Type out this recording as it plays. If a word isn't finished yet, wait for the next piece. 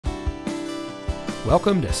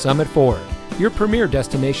Welcome to Summit Ford, your premier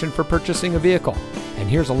destination for purchasing a vehicle. And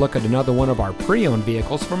here's a look at another one of our pre-owned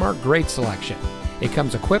vehicles from our great selection. It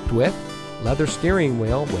comes equipped with leather steering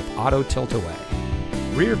wheel with auto tilt-away,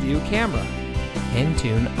 rear view camera,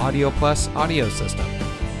 Entune Audio Plus audio system,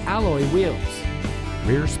 alloy wheels,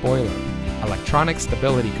 rear spoiler, electronic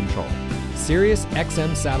stability control, Sirius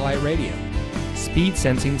XM satellite radio, speed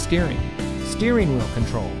sensing steering wheel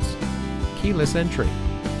controls, keyless entry,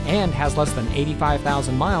 and has less than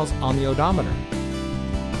 85,000 miles on the odometer.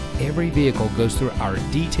 Every vehicle goes through our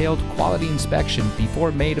detailed quality inspection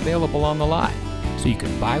before made available on the lot, so you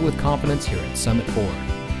can buy with confidence here at Summit Ford.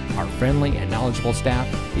 Our friendly and knowledgeable staff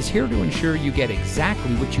is here to ensure you get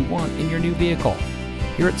exactly what you want in your new vehicle.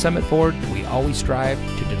 Here at Summit Ford, we always strive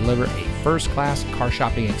to deliver a first-class car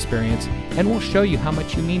shopping experience, and we'll show you how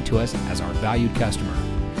much you mean to us as our valued customer.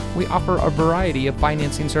 We offer a variety of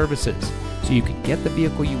financing services, so you can get the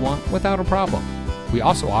vehicle you want without a problem. We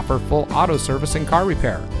also offer full auto service and car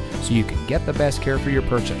repair, so you can get the best care for your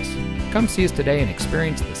purchase. Come see us today and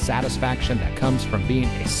experience the satisfaction that comes from being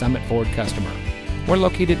a Summit Ford customer. We're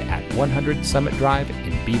located at 100 Summit Drive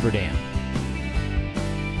in Beaver Dam.